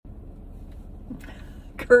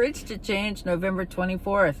Courage to Change, November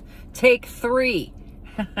 24th. Take 3.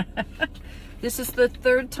 This is the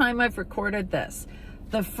 3rd time I've recorded this.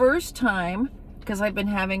 The first time, because I've been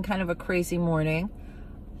having kind of a crazy morning,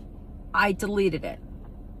 I deleted it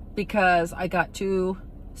because I got too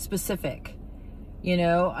specific. You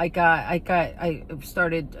know, I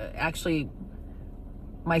started actually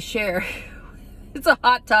my share. It's a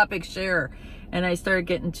hot topic share. And I started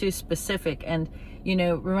getting too specific. And, you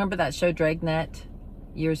know, remember that show Dragnet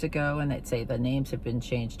years ago? And they'd say the names have been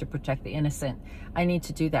changed to protect the innocent. I need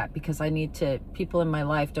to do that because I need to, people in my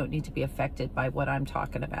life don't need to be affected by what I'm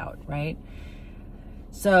talking about, right?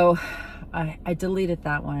 So I deleted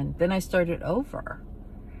that one. Then I started over.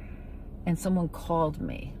 And someone called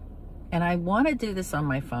me. And I want to do this on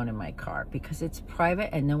my phone in my car because it's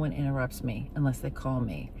private and no one interrupts me unless they call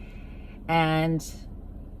me. And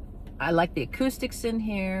I like the acoustics in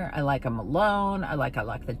here. I like them alone. I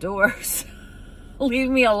lock the doors. Leave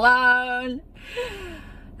me alone.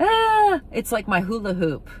 It's like my hula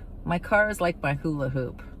hoop. My car is like my hula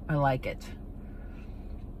hoop. I like it.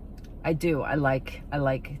 I do. I like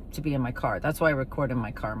to be in my car. That's why I record in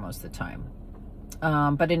my car most of the time.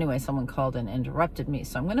 But anyway, someone called and interrupted me.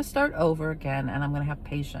 So I'm going to start over again, and I'm going to have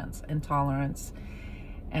patience and tolerance.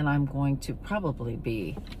 And I'm going to probably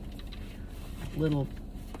be a little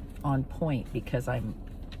on point because I'm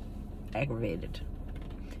aggravated.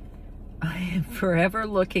 I am forever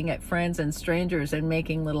looking at friends and strangers and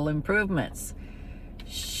making little improvements.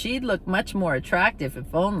 She'd look much more attractive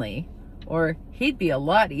if only, or he'd be a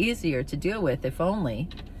lot easier to deal with if only.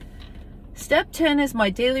 Step 10 is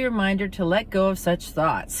my daily reminder to let go of such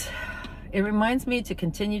thoughts. It reminds me to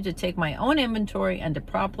continue to take my own inventory and to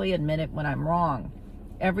properly admit it when I'm wrong.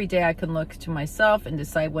 Every day I can look to myself and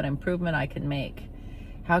decide what improvement I can make.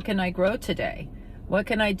 How can I grow today? What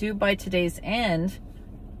can I do by today's end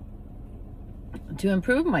to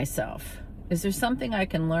improve myself? Is there something I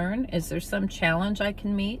can learn? Is there some challenge I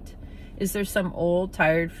can meet? Is there some old,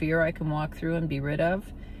 tired fear I can walk through and be rid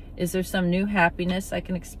of? Is there some new happiness I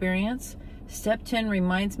can experience? Step 10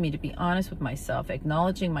 reminds me to be honest with myself,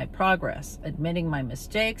 acknowledging my progress, admitting my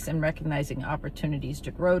mistakes, and recognizing opportunities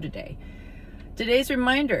to grow today. Today's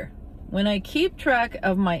reminder: when I keep track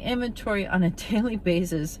of my inventory on a daily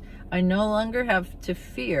basis, I no longer have to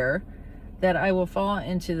fear that I will fall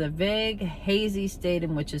into the vague, hazy state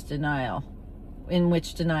in which denial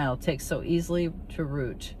takes so easily to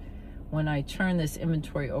root. When I turn this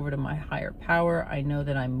inventory over to my higher power, I know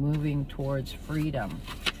that I'm moving towards freedom.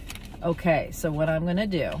 Okay, so what I'm going to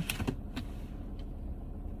do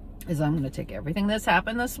is I'm going to take everything that's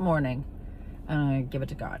happened this morning and I'm going to give it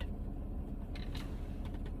to God.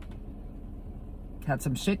 Had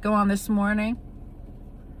some shit go on this morning.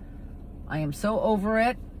 I am so over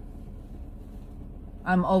it.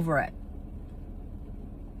 I'm over it.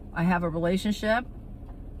 I have a relationship.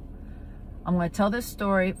 I'm going to tell this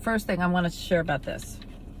story. First thing I want to share about this.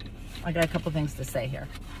 I got a couple things to say here.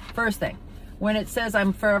 First thing, when it says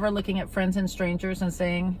I'm forever looking at friends and strangers and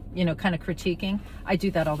saying, you know, kind of critiquing, I do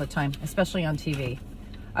that all the time, especially on TV.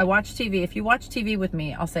 I watch TV. If you watch TV with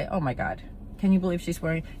me, I'll say, oh my God, can you believe she's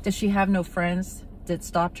wearing, does she have no friends that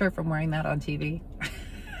stopped her from wearing that on TV?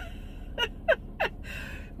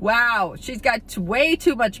 Wow, she's got way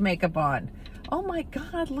too much makeup on. Oh my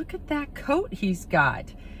God, look at that coat he's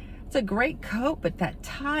got. It's a great coat, but that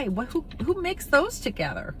tie, who makes those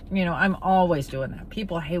together? You know, I'm always doing that.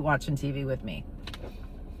 People hate watching TV with me.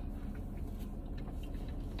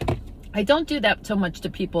 I don't do that so much to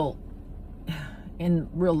people in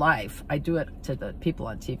real life. I do it to the people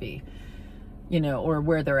on TV, you know, or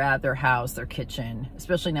where they're at, their house, their kitchen,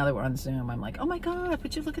 especially now that we're on Zoom. I'm like, oh my God,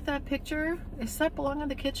 would you look at that picture? Does that belong in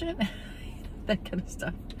the kitchen? That kind of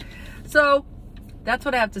stuff. So that's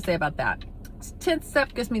what I have to say about that. 10th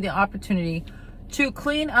step gives me the opportunity to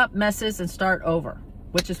clean up messes and start over,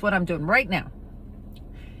 which is what I'm doing right now.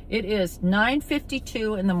 It is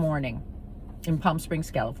 9:52 in the morning in Palm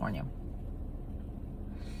Springs, California.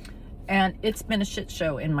 And it's been a shit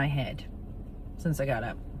show in my head since I got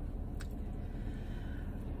up.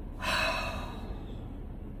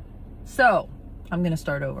 So I'm going to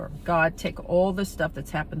start over. God, take all the stuff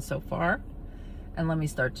that's happened so far and let me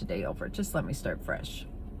start today over. Just let me start fresh.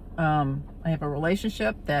 I have a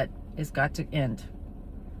relationship that has got to end.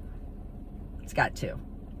 It's got to.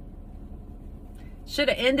 Should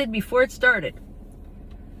have ended before it started.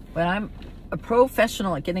 But I'm a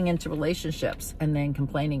professional at getting into relationships and then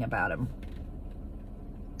complaining about them.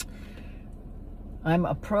 I'm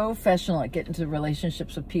a professional at getting into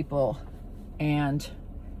relationships with people and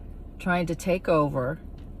trying to take over,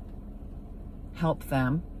 help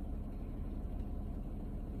them,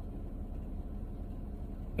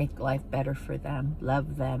 make life better for them,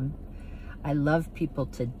 love them. I love people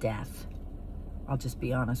to death. I'll just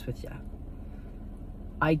be honest with you.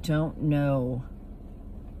 I don't know.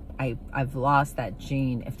 I've lost that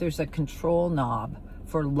gene. If there's a control knob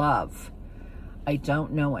for love, I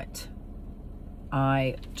don't know it.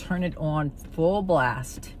 I turn it on full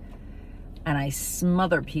blast and I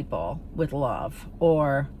smother people with love,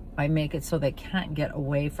 or I make it so they can't get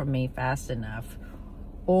away from me fast enough,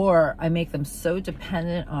 or I make them so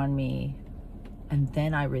dependent on me and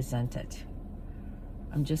then I resent it.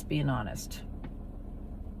 I'm just being honest.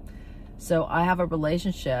 So I have a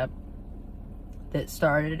relationship that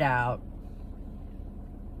started out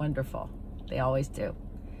wonderful. They always do.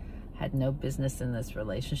 Had no business in this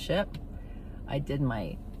relationship. I did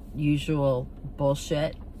my usual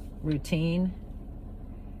bullshit routine.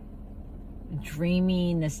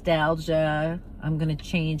 Dreamy nostalgia. I'm going to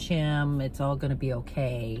change him. It's all going to be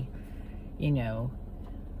okay. You know,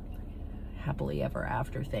 happily ever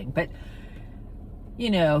after thing. But, you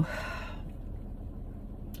know,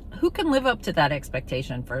 who can live up to that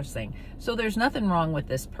expectation, first thing? So there's nothing wrong with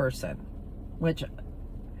this person, which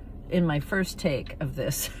in my first take of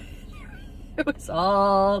this, it was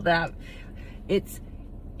all that.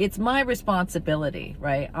 It's my responsibility,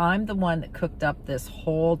 right? I'm the one that cooked up this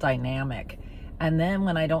whole dynamic. And then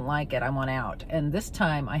when I don't like it, I want out. And this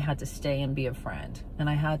time I had to stay and be a friend. And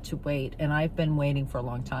I had to wait. And I've been waiting for a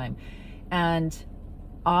long time. And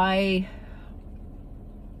I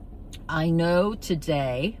know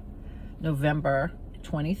today, November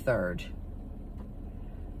 23rd,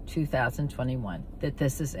 2021, that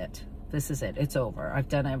this is it. This is it. It's over. I've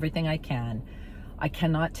done everything I can. I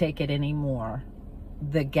cannot take it anymore.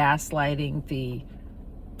 The gaslighting, the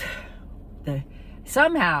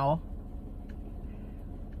somehow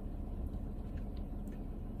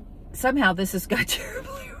this has got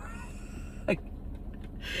terribly wrong.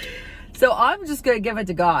 So I'm just going to give it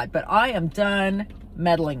to God, but I am done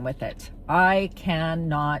meddling with it. I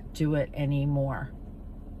cannot do it anymore.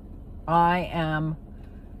 I am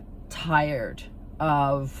tired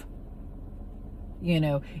of, you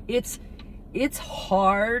know, it's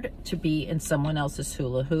hard to be in someone else's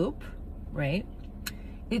hula hoop, right?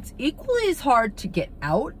 It's equally as hard to get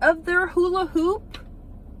out of their hula hoop,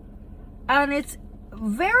 and it's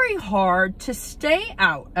very hard to stay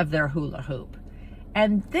out of their hula hoop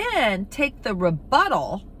and then take the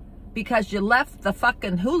rebuttal because you left the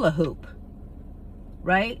fucking hula hoop,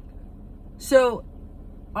 right? So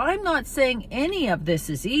I'm not saying any of this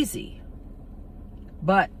is easy,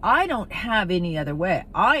 but I don't have any other way.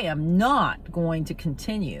 I am not going to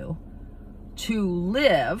continue to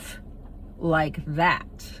live like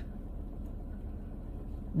that.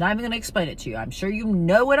 Not even going to explain it to you. I'm sure you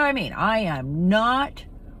know what I mean. I am not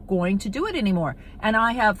going to do it anymore. And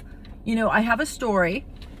I have, you know, I have a story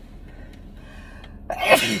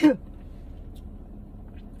that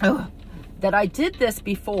I did this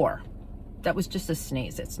before. That was just a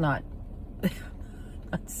sneeze. It's not,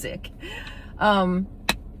 not sick.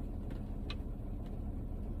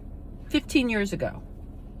 15 years ago,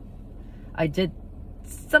 I did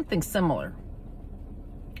something similar.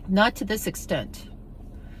 Not to this extent,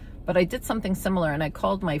 but I did something similar, and I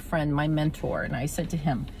called my friend, my mentor, and I said to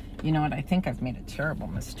him, you know what, I think I've made a terrible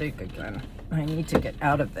mistake again. I need to get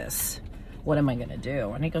out of this. What am I going to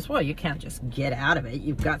do? And he goes, well, you can't just get out of it.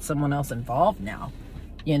 You've got someone else involved now.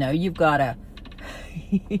 You know, you've got to,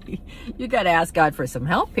 you got to ask God for some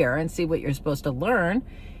help here and see what you're supposed to learn.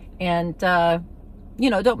 And, you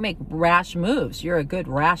know, don't make rash moves. You're a good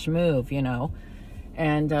rash move, you know.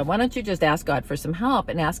 And why don't you just ask God for some help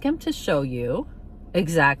and ask him to show you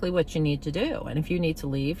exactly what you need to do. And if you need to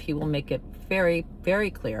leave, he will make it very, very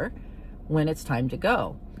clear when it's time to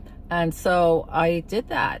go. And so I did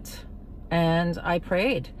that, and I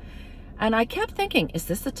prayed, and I kept thinking, is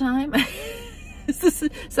this the time? Is this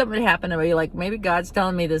something happened where you're like, maybe God's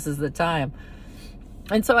telling me this is the time?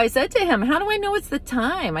 And so I said to him, how do I know it's the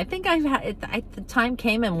time? I think I've had it, the time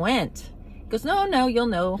came and went. He goes, no, you'll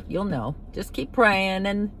know. Just keep praying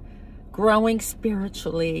and growing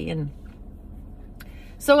spiritually. And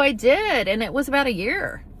so I did, and it was about a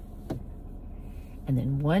year. And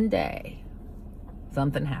then one day,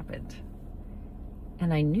 something happened.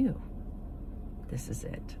 And I knew, this is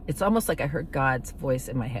it. It's almost like I heard God's voice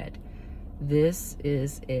in my head. This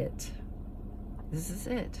is it. This is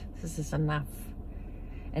it. This is enough.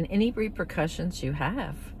 And any repercussions you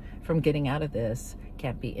have from getting out of this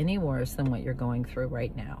can't be any worse than what you're going through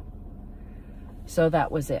right now. So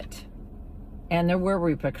that was it. And there were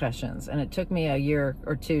repercussions, and it took me a year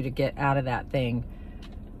or two to get out of that thing.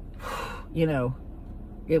 You know,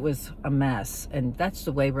 it was a mess. And that's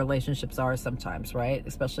the way relationships are sometimes, right?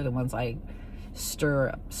 Especially the ones I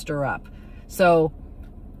stir up. So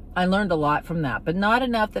I learned a lot from that, but not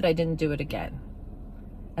enough that I didn't do it again.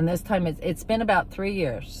 And this time it's been about 3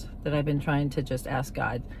 years that I've been trying to just ask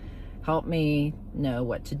God, help me know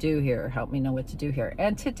what to do here. Help me know what to do here.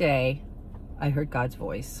 And today I heard God's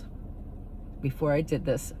voice. Before I did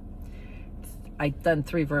this, I'd done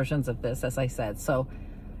 3 versions of this, as I said. So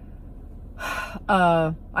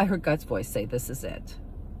I heard God's voice say, this is it.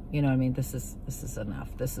 You know what I mean? This is enough.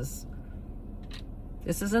 This is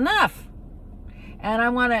enough. And I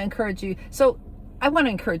want to encourage you. So I want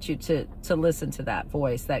to encourage you to listen to that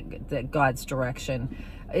voice, that God's direction.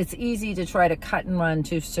 It's easy to try to cut and run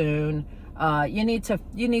too soon. You need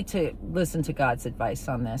to listen to God's advice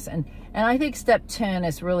on this. And I think step 10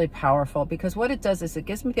 is really powerful, because what it does is it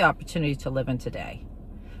gives me the opportunity to live in today.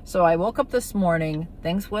 So I woke up this morning,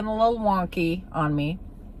 things went a little wonky on me.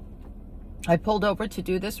 I pulled over to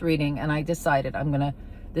do this reading, and I decided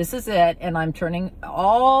this is it. And I'm turning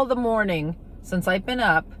all the morning since I've been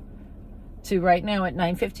up to right now at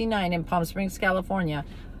 9:59 in Palm Springs, California.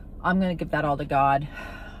 I'm going to give that all to God,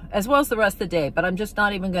 as well as the rest of the day. But I'm just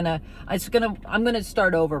not even I'm going to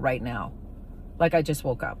start over right now. Like I just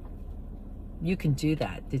woke up. You can do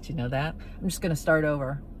that. Did you know that? I'm just going to start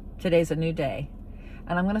over. Today's a new day.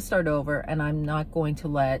 And I'm going to start over, and I'm not going to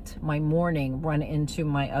let my morning run into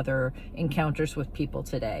my other encounters with people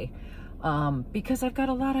today. Because I've got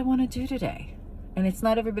a lot I want to do today. And it's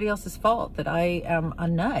not everybody else's fault that I am a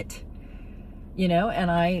nut. You know,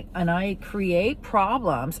 and I create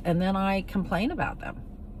problems, and then I complain about them.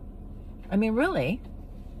 I mean, really,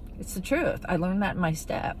 it's the truth. I learned that in my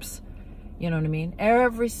steps. You know what I mean?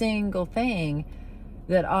 Every single thing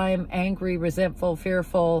that I'm angry, resentful,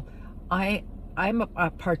 fearful, I'm a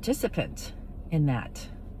participant in that.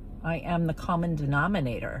 I am the common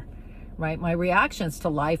denominator, right? My reactions to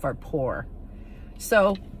life are poor.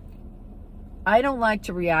 So I don't like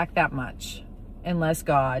to react that much unless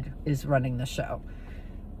God is running the show.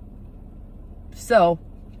 So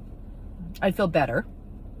I feel better.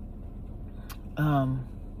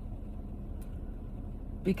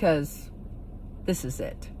 Because this is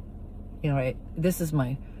it. You know, this is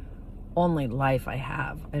my only life I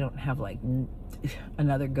have. I don't have like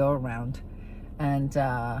another go around. And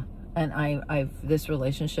this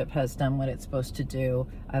relationship has done what it's supposed to do.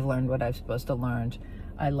 I've learned what I'm supposed to learn.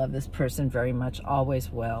 I love this person very much, always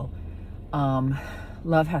will.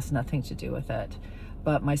 Love has nothing to do with it,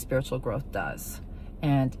 but my spiritual growth does.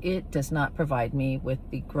 And it does not provide me with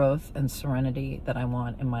the growth and serenity that I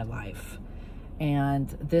want in my life. And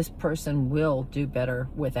this person will do better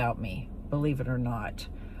without me, believe it or not.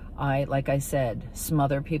 Like I said,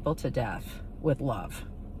 smother people to death with love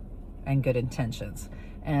and good intentions.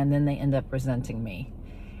 And then they end up resenting me.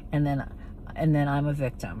 And then I'm a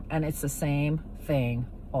victim. And it's the same thing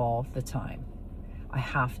all the time. I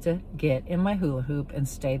have to get in my hula hoop and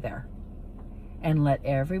stay there and let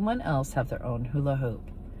everyone else have their own hula hoop.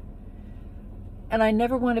 And I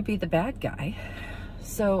never want to be the bad guy.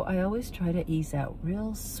 So I always try to ease out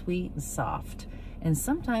real sweet and soft. And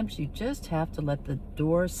sometimes you just have to let the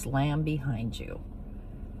door slam behind you.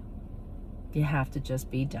 You have to just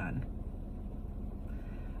be done.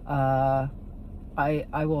 I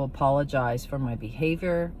will apologize for my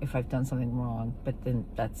behavior if I've done something wrong, but then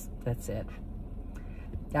that's it.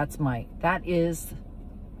 That is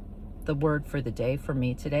the word for the day for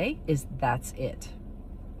me today, is that's it.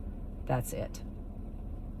 That's it.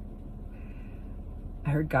 I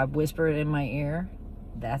heard God whisper it in my ear.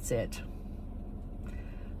 That's it.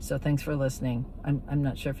 So thanks for listening. I'm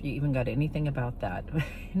not sure if you even got anything about that,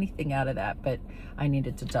 anything out of that, but I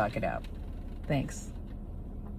needed to talk it out. Thanks.